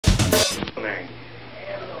name?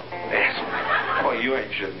 Yes. Well, you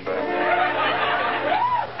ain't shouldn't, but...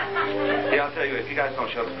 Yeah, I'll tell you, if you guys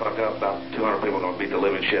don't shut the fuck up, about 200 people are going to beat the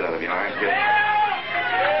living shit out of you. I ain't kidding.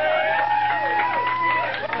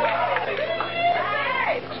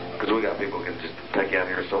 Because we got people who can just take you out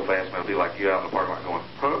here so fast, man, it'll be like you out in the parking lot going,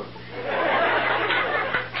 huh?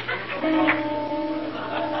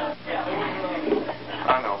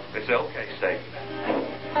 I know. It's the okay state.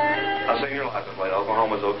 I've seen your license plate.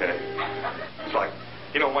 Oklahoma's okay. It's like,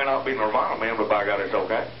 you know, it may not be Nirvana, man, but by God, it's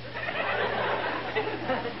okay.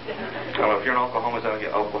 I don't know, if you're in Oklahoma, is that like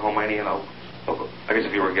Oklahomanian? I guess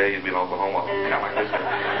if you were gay, you'd be in Oklahoma. Kind of like this guy.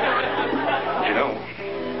 But you know.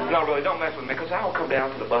 No, really, don't mess with me, because I will come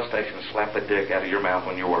down to the bus station and slap the dick out of your mouth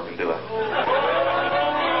when you're working, do I?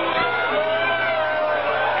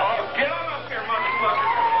 Get on up here,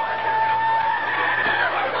 motherfucker.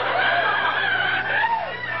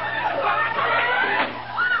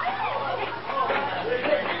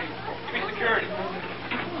 Give me security.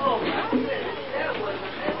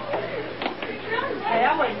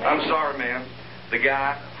 I'm sorry, man. The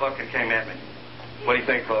guy fucking came at me. What do you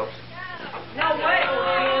think, folks? No way.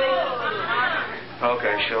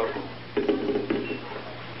 Okay, sure.